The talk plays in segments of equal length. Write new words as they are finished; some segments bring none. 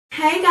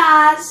Hey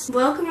guys,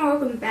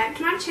 welcome back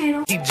to my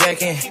channel. Keep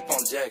jacking.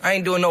 I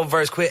ain't doing no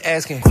verse, quit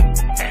asking.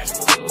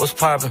 What's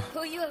poppin'?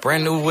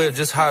 Brand new whip,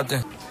 just hopped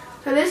in.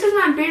 So this is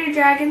my bearded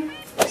dragon,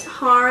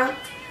 Sahara.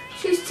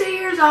 She's 2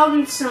 years old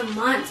and some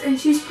months, and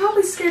she's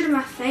probably scared of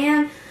my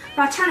fan,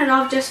 but I turn it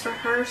off just for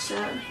her,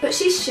 so. But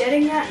she's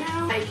shedding right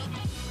now, like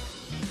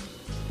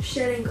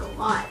shedding a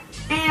lot.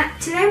 And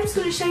today I'm just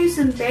going to show you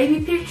some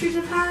baby pictures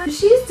of her.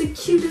 She's the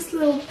cutest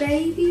little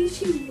baby.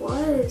 She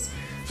was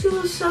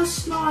so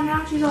small, and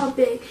now she's all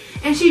big.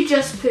 And she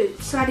just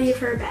pooped, so I had to give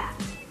her a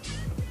bath.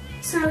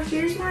 So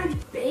here's my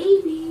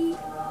baby.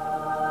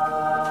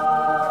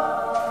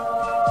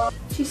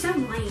 She's so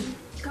lame,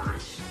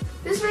 gosh.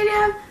 This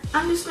video,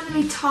 I'm just going to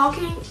be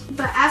talking,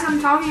 but as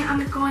I'm talking,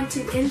 I'm going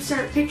to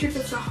insert pictures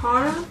of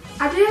Sahara.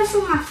 I do have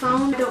some on my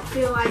phone. I don't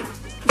feel like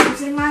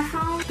using my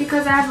phone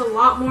because I have a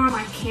lot more on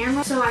my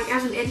camera. So like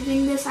as I'm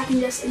editing this, I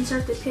can just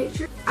insert the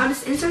picture. I'll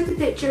just insert the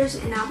pictures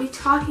and I'll be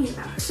talking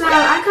about it. So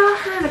I got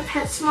her at a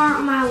PetSmart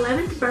on my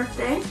 11th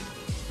birthday.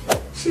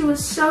 She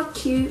was so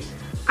cute.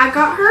 I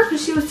got her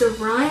because she was the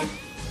runt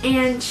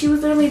and she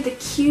was literally the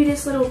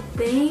cutest little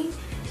thing.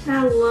 And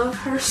I love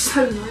her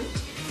so much.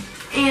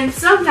 And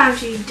sometimes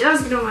she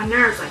does get on my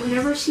nerves. Like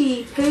whenever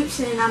she poops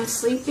and I'm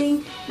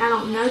sleeping and I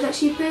don't know that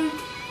she pooped,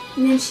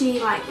 and then she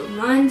like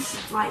runs,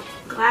 like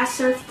glass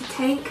surfs the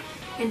tank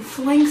and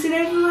flings it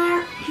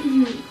everywhere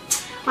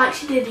like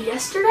she did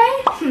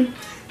yesterday.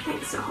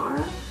 Thanks,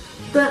 Sahara.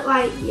 But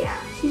like, yeah,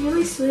 she's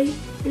really sweet.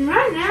 And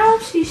right now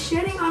she's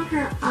shedding on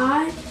her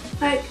eye.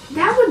 Like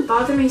that would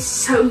bother me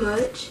so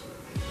much.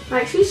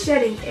 Like she's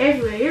shedding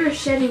everywhere. You're a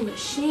shedding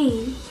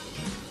machine.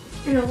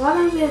 And a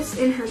lot of it's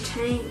in her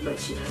tank,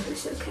 but you know,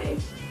 it's okay.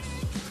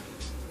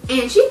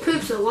 And she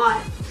poops a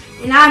lot.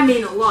 And I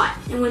mean a lot.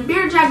 And when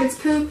bearded dragons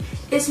poop,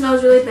 it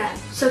smells really bad.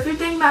 So if you're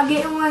thinking about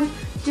getting one,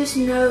 just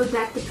know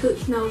that the poop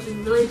smells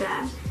really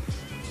bad.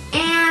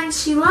 And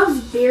she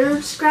loves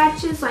beard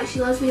scratches. Like she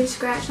loves being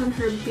scratched on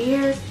her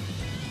beard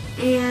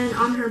and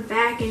on her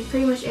back and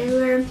pretty much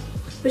everywhere.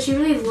 But she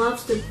really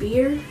loves the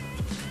beard.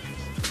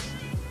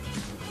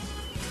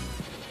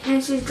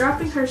 And she's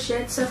dropping her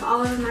shed stuff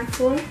all over my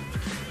floor.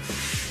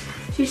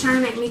 She's trying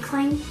to make me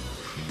clean.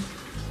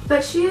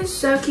 But she is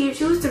so cute.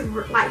 She was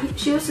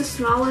the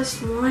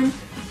smallest one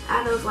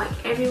out of like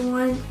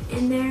everyone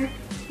in there.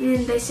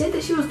 And they said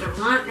that she was the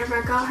runt whenever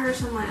I got her,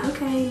 so I'm like,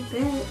 okay,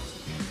 bet.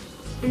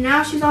 And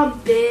now she's all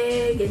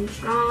big and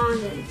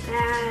strong and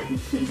fat.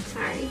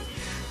 Sorry.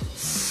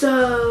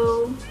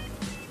 So,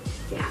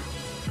 yeah.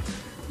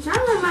 There's not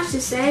really much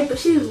to say, but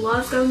she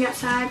loves going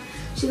outside.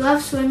 She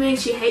loves swimming.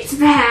 She hates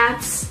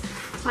baths.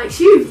 Like,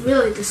 she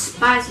really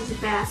despises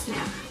baths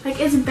now.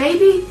 Like, as a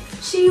baby,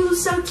 she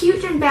was so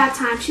cute during bath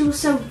time. She was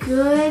so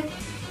good.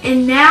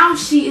 And now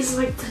she is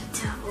like the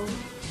devil.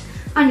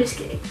 I'm just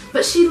kidding.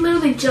 But she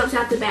literally jumps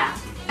out the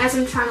bath as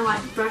I'm trying to,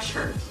 like, brush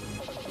her.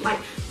 Like,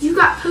 you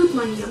got poop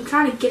on you. I'm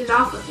trying to get it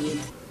off of you.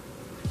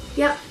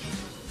 Yep.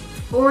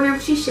 Or whenever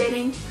she's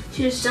shedding,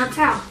 she just jumps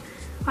out.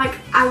 Like,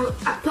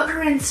 I put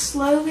her in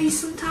slowly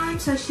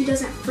sometimes so she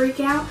doesn't freak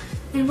out.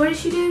 And what does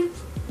she do?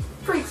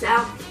 Freaks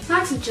out. She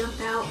likes to jump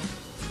out.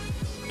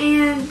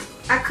 And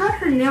I cut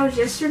her nails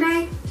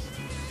yesterday.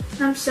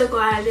 And I'm so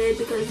glad I did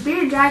because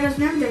bearded dragons,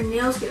 whenever their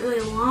nails get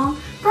really long,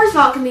 first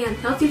of all, it can be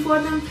unhealthy for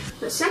them.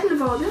 But second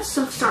of all, this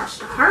stuff starts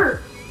to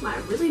hurt.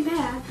 Like, really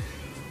bad.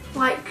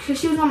 Like, cause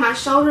she was on my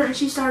shoulder and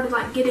she started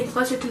like getting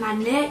closer to my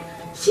neck.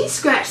 She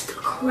scratched the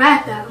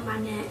crap out of my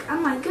neck.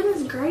 I'm like,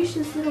 goodness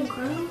gracious, little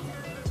girl.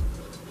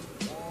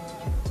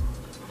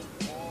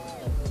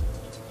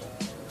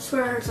 I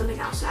swear I heard something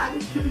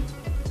outside.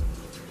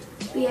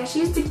 But yeah,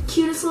 she's the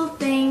cutest little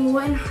thing.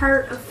 Wouldn't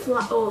hurt a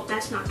fly. Oh,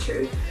 that's not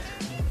true.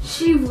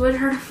 She would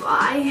hurt a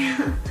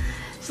fly.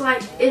 It's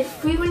like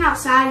if we went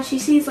outside and she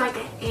sees like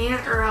an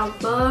ant or a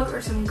bug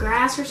or some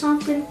grass or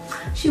something,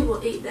 she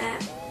will eat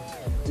that.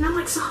 And I'm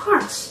like,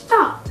 Sahara,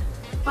 stop.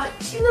 Like,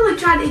 she literally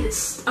tried to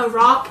eat a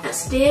rock, a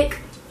stick.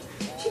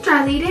 She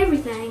tried to eat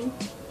everything.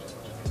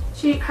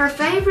 Her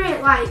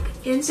favorite, like,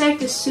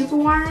 insect is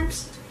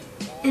superworms,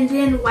 and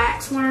then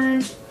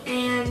waxworms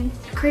and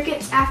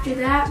crickets after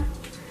that.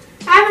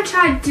 I haven't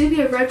tried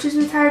dubia roaches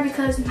with her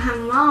because my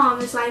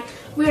mom is like,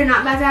 we are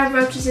not about to have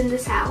roaches in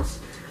this house.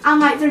 I'm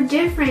like, they're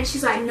different.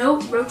 She's like,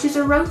 nope, roaches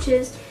are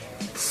roaches.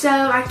 So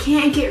I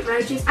can't get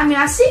roaches. I mean,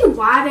 I see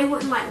why they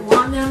wouldn't like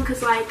want them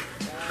because like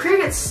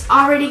crickets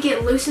already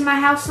get loose in my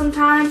house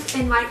sometimes,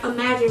 and like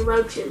imagine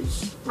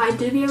roaches, like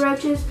dubia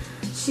roaches,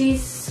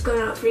 she's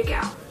gonna freak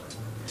out.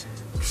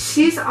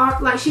 She's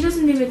like, she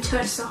doesn't even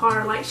touch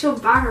Sahara. Like, she'll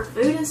buy her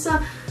food and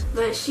stuff,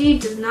 but she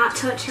does not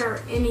touch her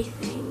or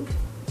anything.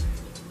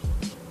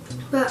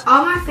 But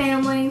all my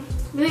family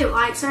really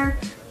likes her.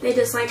 They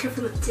just like her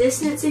from a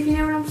distance, if you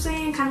know what I'm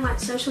saying. Kind of like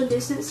social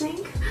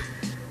distancing.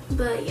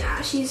 But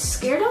yeah, she's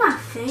scared of my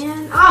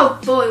fan.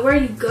 Oh boy, where are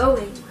you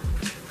going?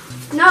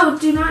 No,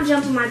 do not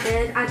jump on my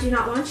bed. I do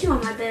not want you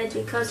on my bed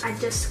because I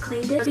just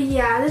cleaned it. But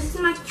yeah, this is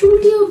my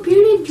cute little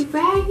bearded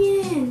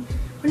dragon.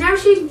 Whenever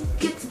she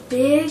gets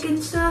big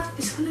and stuff,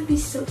 it's going to be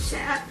so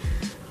sad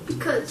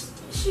because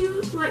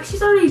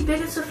she's already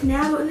big and stuff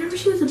now, but whenever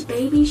she was a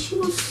baby, she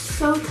was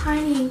so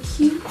tiny and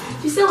cute.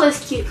 She still is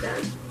cute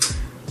though.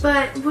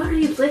 But what are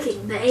you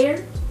licking? The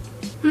air?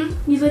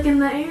 You licking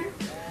the air?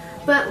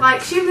 But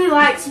like, she really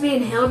likes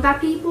being held by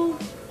people,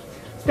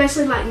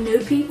 especially like new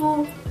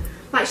people.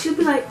 Like, she'll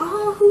be like,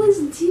 oh, who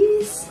is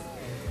this?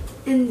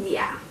 And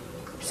yeah.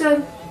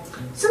 So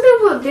some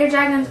people put bear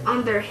dragons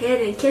on their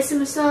head and kiss them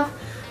and stuff.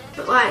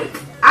 But like,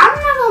 I'm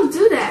not gonna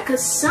do that,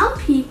 because some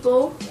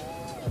people,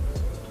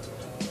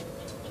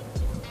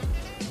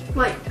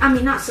 like, I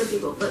mean, not some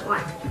people, but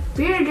like,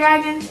 bearded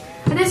dragons,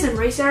 I did some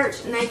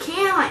research, and they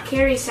can like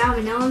carry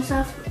salmonella and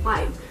stuff,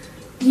 like,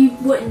 you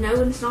wouldn't know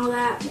and all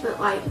that, but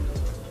like,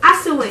 I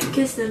still wouldn't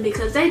kiss them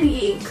because they be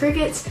eating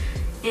crickets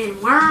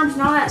and worms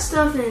and all that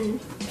stuff,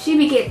 and she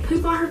be getting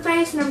poop on her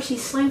face whenever she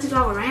slings it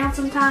all around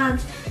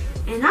sometimes,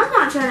 and I'm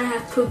not trying to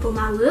have poop on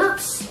my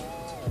lips.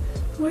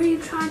 Where are you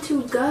trying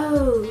to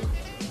go?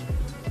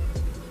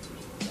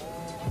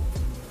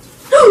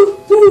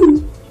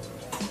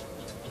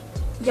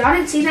 Y'all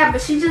didn't see that,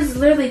 but she just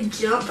literally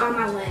jumped on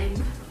my leg.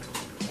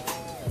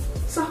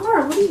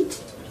 Sahara, what are you doing?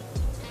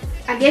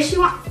 I guess she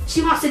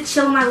wants to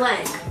chill my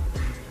leg.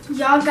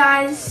 Y'all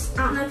guys,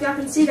 I don't know if y'all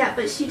can see that,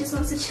 but she just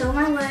wants to chill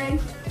my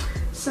leg.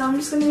 So I'm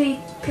just gonna be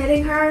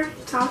petting her,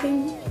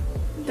 talking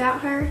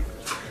about her.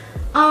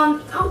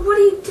 Oh, what are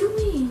you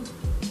doing?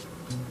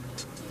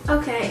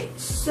 Okay,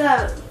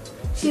 so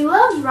she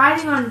loves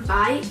riding on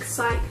bikes.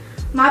 Like,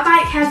 my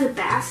bike has a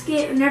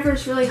basket. Whenever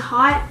it's really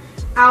hot,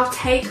 I'll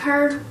take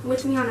her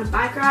with me on a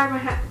bike ride,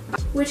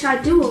 which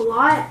I do a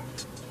lot,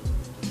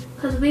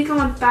 because we go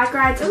on bike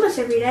rides almost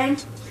every day.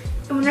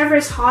 And whenever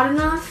it's hot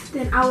enough,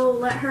 then I will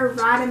let her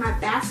ride in my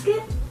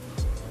basket,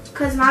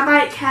 because my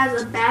bike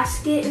has a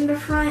basket in the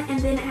front and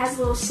then it has a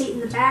little seat in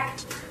the back.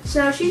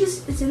 So she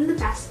just is in the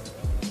basket.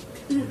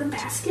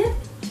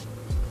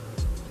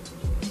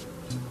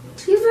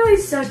 She's really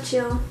so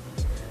chill.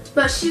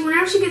 But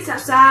whenever she gets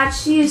outside,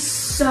 she is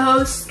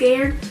so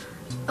scared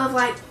of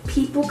like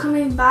people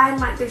coming by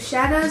and like their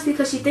shadows,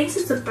 because she thinks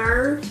it's a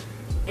bird,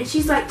 and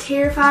she's like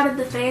terrified of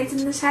the fans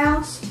in this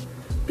house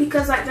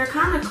because like they're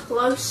kind of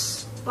close.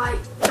 Like,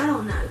 I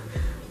don't know,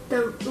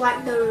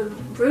 the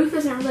roof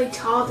isn't really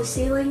tall, the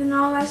ceiling and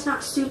all that's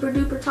not super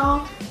duper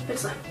tall, but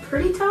it's like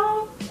pretty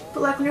tall.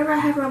 But like, whenever I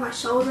have her on my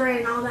shoulder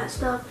and all that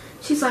stuff,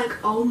 she's like,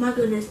 oh my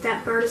goodness,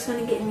 that bird is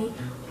gonna get me.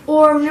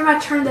 Or whenever I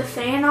turn the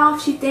fan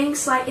off, she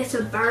thinks like it's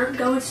a bird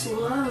going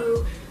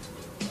slow.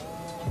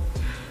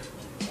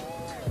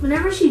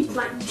 Whenever she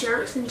like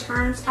jerks and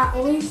turns, I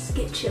always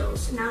get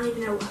chills, and I don't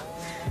even know why.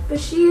 But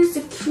she is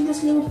the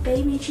cutest little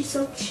baby. She's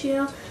so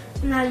chill,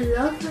 and I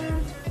love her.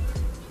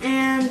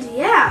 And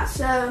yeah,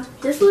 so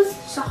this was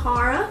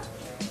Sahara,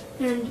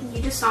 and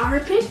you just saw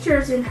her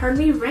pictures and heard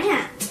me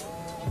rant.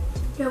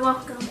 You're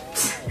welcome.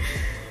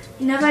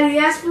 Nobody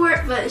asked for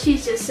it, but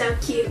she's just so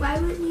cute. Why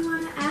wouldn't you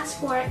want to ask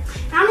for it?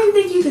 I don't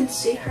even think you can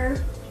see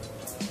her.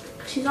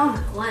 She's on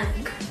my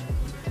leg.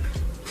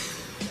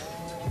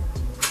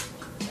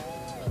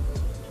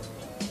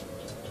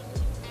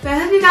 But I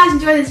hope you guys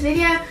enjoyed this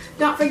video.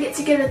 Don't forget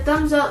to give it a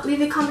thumbs up, leave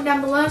a comment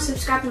down below,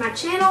 subscribe to my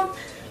channel.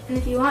 And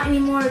if you want any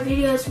more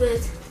videos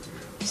with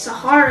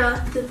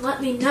Sahara, then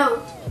let me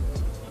know.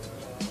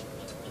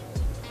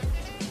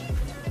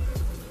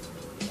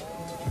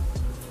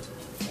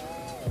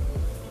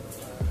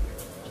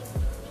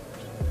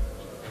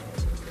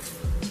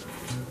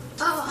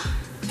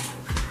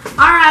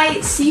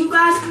 Alright, see you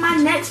guys in my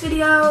next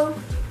video.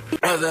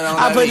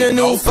 I put the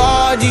new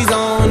 4Gs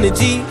on the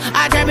G.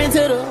 I trap into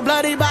the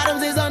bloody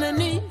bottoms. It's on